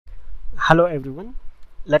Hello everyone,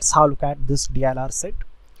 let's have a look at this DILR set.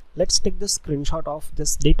 Let's take the screenshot of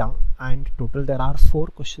this data, and total there are 4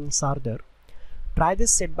 questions are there. Try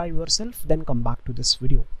this set by yourself, then come back to this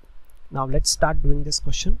video. Now let's start doing this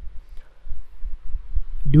question.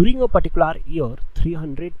 During a particular year,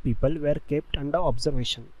 300 people were kept under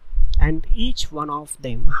observation, and each one of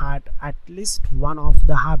them had at least one of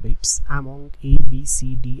the habits among A, B,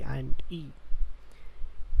 C, D and E.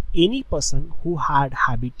 Any person who had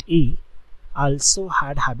habit A also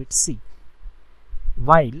had habit C,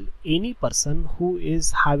 while any person who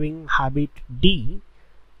is having habit D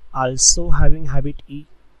also having habit E.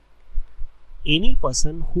 Any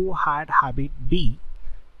person who had habit B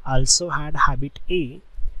also had habit A,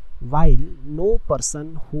 while no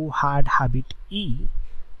person who had habit E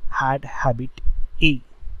had habit A.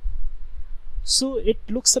 So it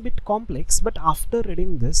looks a bit complex, but after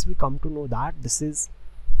reading this we come to know that this is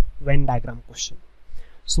Venn diagram question.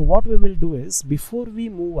 So what we will do is, before we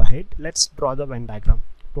move ahead, let's draw the Venn diagram.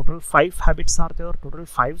 Total 5 habits are there, total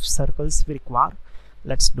 5 circles we require.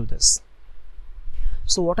 Let's do this.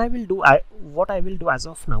 So what I will do as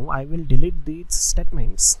of now, I will delete these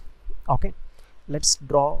statements. Okay, let's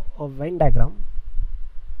draw a Venn diagram.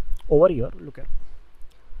 Over here, look here.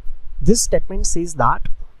 This statement says that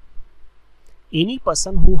any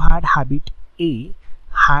person who had habit A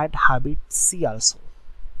had habit C also.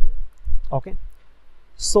 Okay,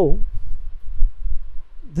 so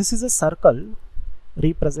this is a circle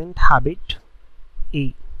represent habit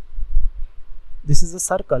A. This is a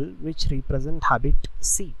circle which represent habit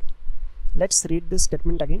C. Let's read this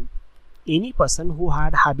statement again. Any person who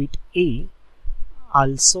had habit A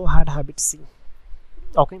also had habit C.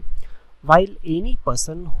 Okay, while any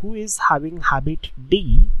person who is having habit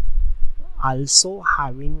D also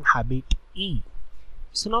having habit E.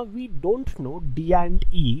 So now we don't know D and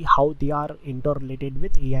E, how they are interrelated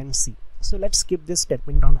with A and C. So let's keep this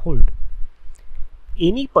statement on hold.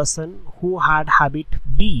 Any person who had habit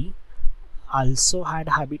B also had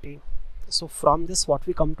habit A. So from this what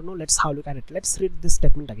we come to know, let's have a look at it. Let's read this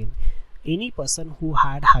statement again. Any person who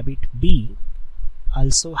had habit B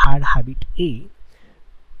also had habit A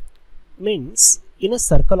means in a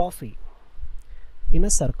circle of A. In a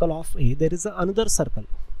circle of A there is another circle.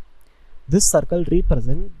 This circle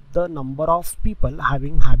represents the number of people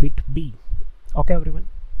having habit B. Okay everyone.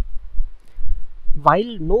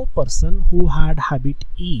 While no person who had habit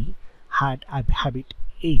E had habit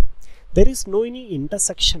A. There is no any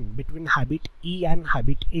intersection between habit E and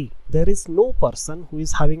habit A. There is no person who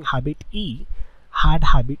is having habit E had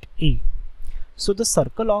habit A. So the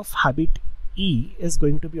circle of habit E is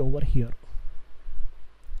going to be over here.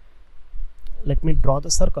 Let me draw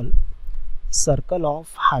the circle. Circle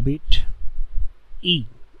of habit E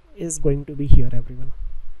is going to be here everyone.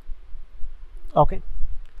 Okay,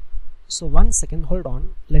 so 1 second, hold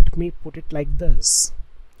on, let me put it like this.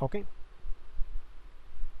 Okay,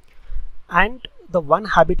 and the one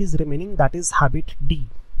habit is remaining, that is habit D.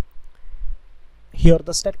 Here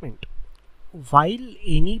the statement, while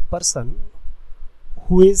any person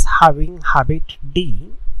who is having habit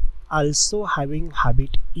D also having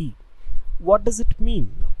habit E. What does it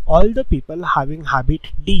mean? All the people having habit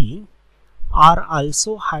D are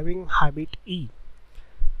also having habit E.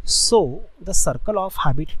 So the circle of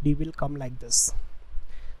habit D will come like this.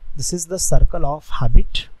 This is the circle of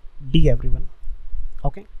habit D everyone.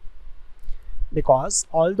 Okay, because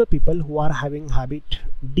all the people who are having habit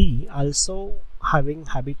D also having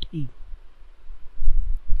habit E.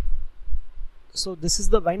 So this is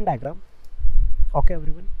the Venn diagram. Okay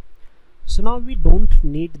everyone. So now we don't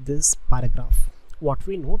need this paragraph. What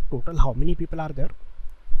we know, total how many people are there?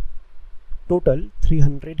 Total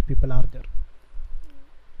 300 people are there.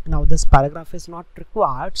 Now this paragraph is not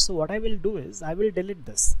required, so what I will do is I will delete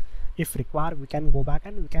this. If required, we can go back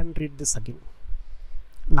and we can read this again.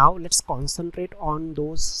 Now let's concentrate on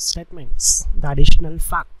those statements, the additional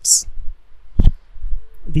facts.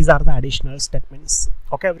 These are the additional statements.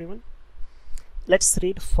 Okay everyone, let's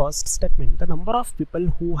read first statement. The number of people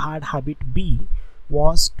who had habit B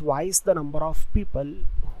was twice the number of people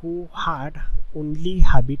who had only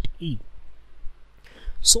habit E.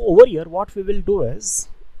 So over here what we will do is,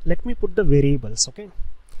 let me put the variables. Okay,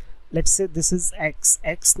 let's say this is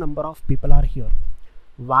X number of people are here,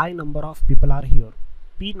 Y number of people are here,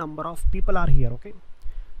 P number of people are here. Okay,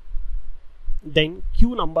 then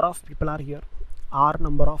Q number of people are here, R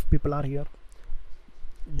number of people are here,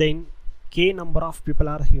 then K number of people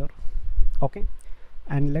are here. Okay,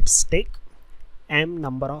 and let's take M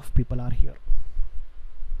number of people are here.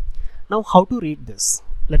 Now how to read this?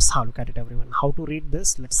 Let's have a look at it everyone. How to read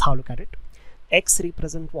this? Let's have a look at it. X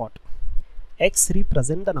represent what? X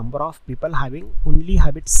represent the number of people having only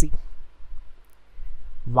habit C.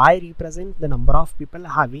 Y represent the number of people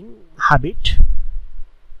having habit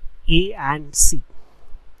A and C.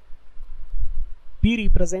 P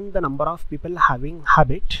represent the number of people having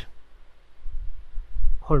habit,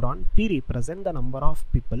 P represent the number of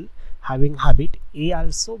people having habit A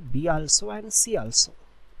also, B also and C also.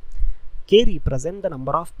 K represent the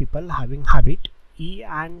number of people having habit E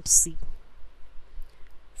and C.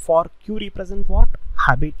 For Q represent what?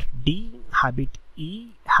 Habit D, habit E,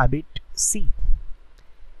 habit C.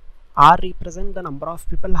 R represent the number of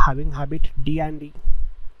people having habit D and E,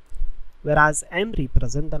 whereas M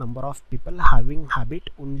represent the number of people having habit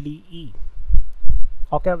only E.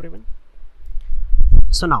 Okay everyone.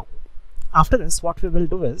 So now after this what we will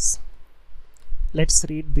do is, let's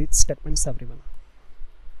read these statements everyone.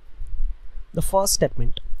 The first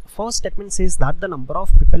statement says that the number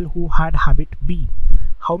of people who had habit B.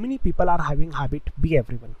 How many people are having habit B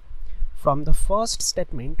everyone? From the first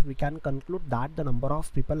statement we can conclude that the number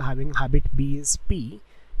of people having habit B is P,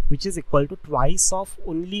 which is equal to twice of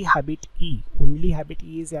only habit E. Only habit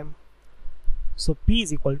E is M. So P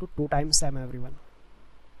is equal to 2 times M everyone.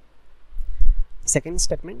 Second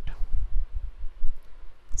statement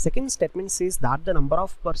says that the number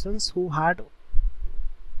of persons who had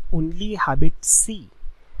only habit C,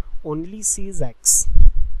 only C is X,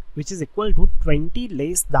 which is equal to 20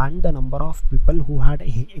 less than the number of people who had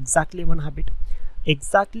exactly one habit.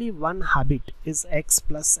 Exactly one habit is X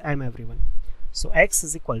plus M everyone. So X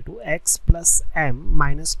is equal to X plus M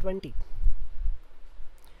minus 20.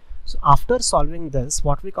 So after solving this,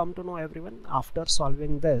 what we come to know everyone? After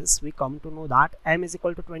solving this, we come to know that M is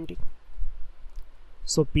equal to 20.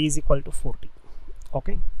 So P is equal to 40.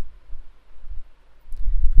 Okay.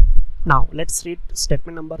 Now let's read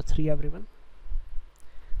statement number 3 everyone.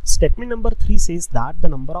 Statement number 3 says that the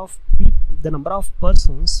number of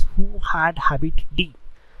persons who had habit D.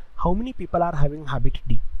 How many people are having habit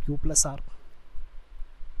D? Q plus R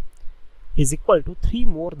is equal to 3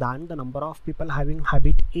 more than the number of people having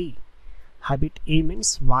habit A. Habit A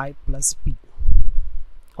means Y plus P.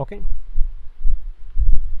 Okay.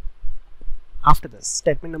 After this,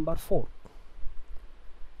 statement number 4.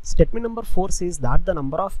 Statement number 4 says that the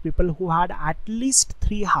number of people who had at least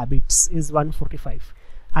 3 habits is 145.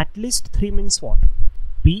 At least 3 means what?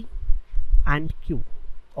 P and Q.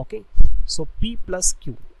 Okay. So P plus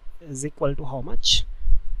Q is equal to how much?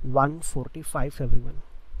 145 everyone.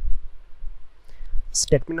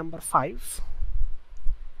 Statement number 5.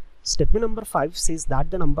 Statement number 5 says that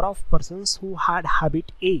the number of persons who had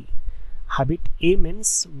habit A. Habit A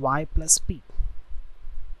means Y plus P,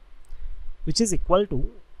 which is equal to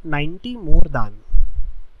 90 more than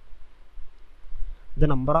the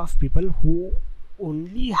number of people who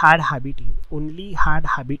only had habit E. Only had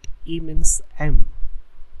habit E means M.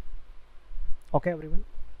 Okay everyone.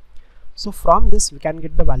 So from this we can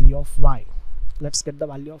get the value of Y. Let's get the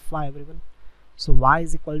value of Y everyone. So Y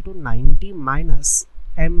is equal to 90 minus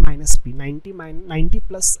M minus P. 90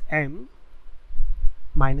 plus M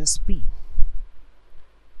minus P.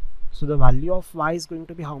 So the value of Y is going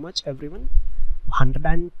to be how much everyone?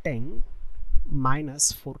 110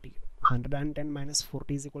 minus 40. 110 minus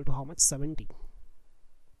 40 is equal to how much? 70.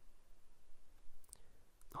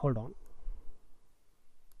 Hold on.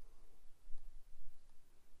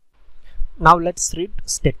 Now let's read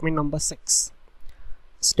statement number 6.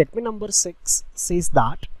 Statement number 6 says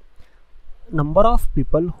that number of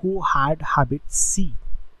people who had habit C,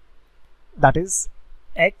 that is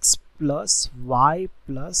X plus Y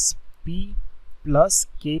plus P plus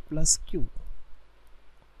K plus Q,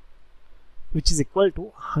 which is equal to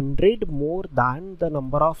 100 more than the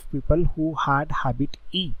number of people who had habit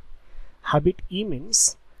E. Habit E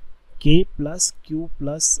means K plus Q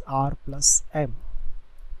plus R plus M.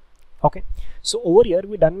 Okay, so over here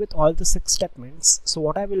we're done with all the 6 statements. So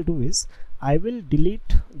what I will do is I will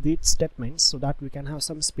delete these statements so that we can have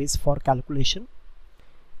some space for calculation.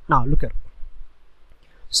 Now look here.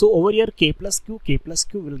 So over here K plus Q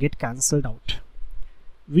will get cancelled out.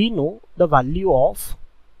 We know the value of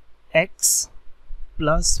X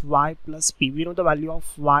plus Y plus P. We know the value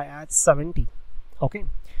of Y as 70. Okay,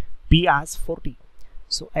 P as 40.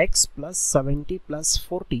 So X plus 70 plus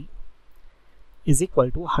 40 is equal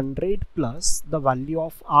to 100 plus the value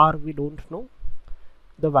of R we don't know.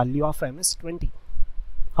 The value of M is 20.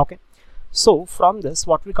 Okay, so from this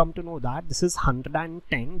what we come to know that this is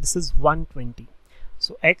 110, this is 120.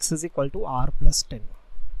 So X is equal to R plus 10.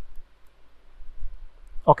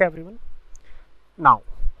 Okay everyone. Now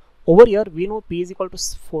over here we know P is equal to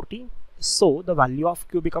 40. So the value of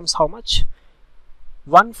Q becomes how much?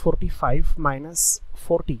 145 minus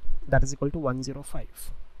 40, that is equal to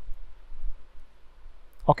 105.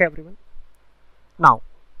 Okay everyone. Now,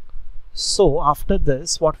 so after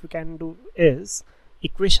this what we can do is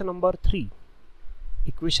equation number 3.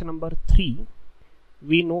 Equation number 3,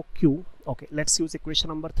 we know Q. Okay, let's use equation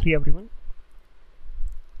number 3 everyone.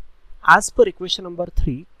 As per equation number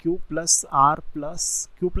 3, Q plus R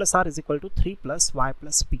is equal to 3 plus Y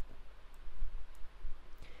plus P.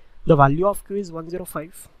 The value of Q is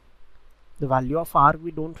 105. The value of R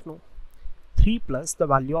we don't know. 3 plus the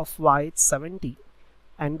value of Y is 70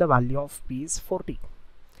 and the value of P is 40.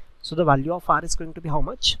 So the value of R is going to be how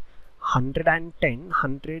much? 110,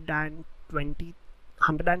 120,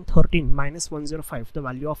 113 minus 105. The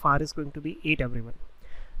value of R is going to be 8 everyone.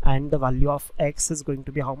 And the value of X is going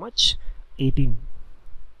to be how much? 18.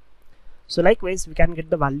 So likewise we can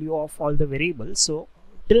get the value of all the variables. So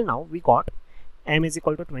till now we got M is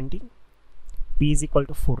equal to 20, P is equal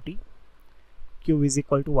to 40, Q is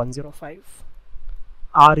equal to 105,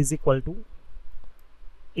 R is equal to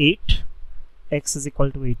 8, X is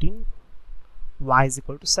equal to 18, Y is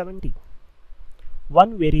equal to 70.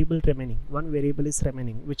 One variable remaining. One variable is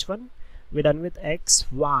remaining. Which one? We're done with X,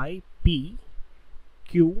 Y, P,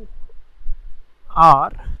 Q,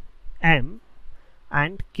 R, M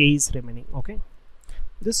and K is remaining. Okay.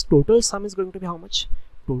 This total sum is going to be how much?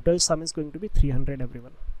 Total sum is going to be 300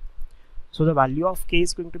 everyone. So the value of K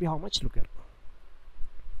is going to be how much? Look here.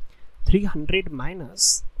 300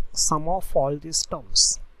 minus sum of all these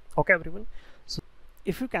terms. Okay everyone. So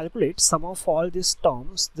if you calculate sum of all these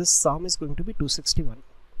terms, this sum is going to be 261.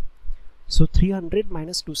 So 300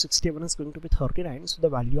 minus 261 is going to be 39. So the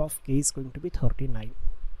value of K is going to be 39.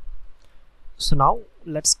 So now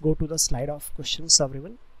let's go to the slide of questions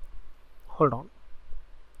everyone. Hold on.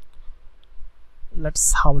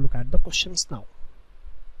 Let's have a look at the questions now.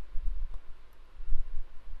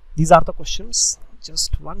 These are the questions.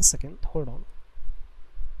 Just 1 second. Hold on.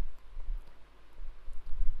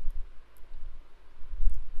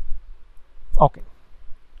 Okay.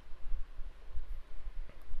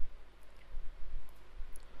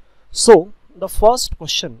 So the first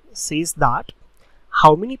question says that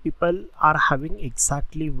how many people are having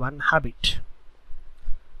exactly one habit?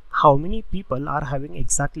 How many people are having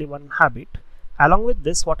exactly one habit? Along with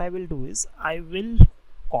this, what I will do is I will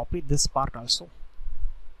copy this part also.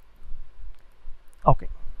 Okay.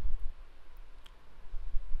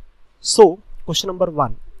 So question number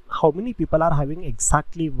 1, how many people are having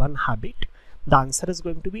exactly one habit? The answer is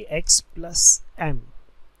going to be X plus M.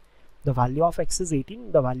 The value of X is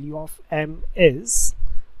 18. The value of M is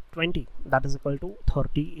 20. That is equal to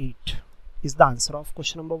 38 is the answer of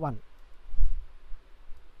question number 1.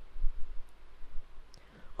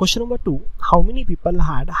 Question number 2, how many people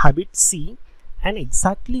had habit C and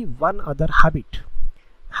exactly one other habit?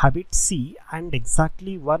 Habit C and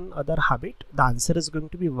exactly one other habit. The answer is going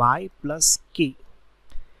to be Y plus K.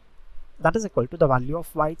 That is equal to the value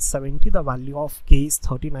of Y is 70, the value of K is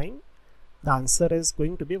 39. The answer is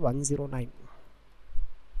going to be 109.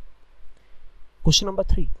 Question number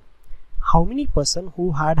 3, how many persons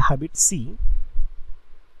who had habit C,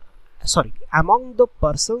 among the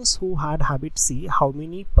persons who had habit C, how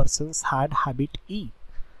many persons had habit E?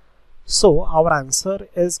 So our answer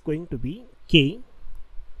is going to be K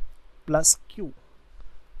plus Q.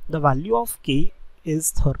 The value of K is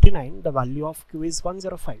 39, the value of Q is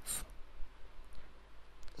 105.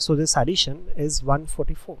 So this addition is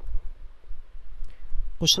 144.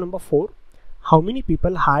 Question number 4, how many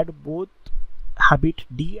people had both habit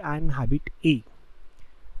D and habit A?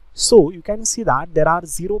 So you can see that there are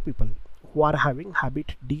 0 people who are having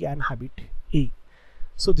habit D and habit A.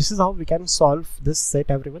 So this is how we can solve this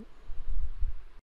set everyone.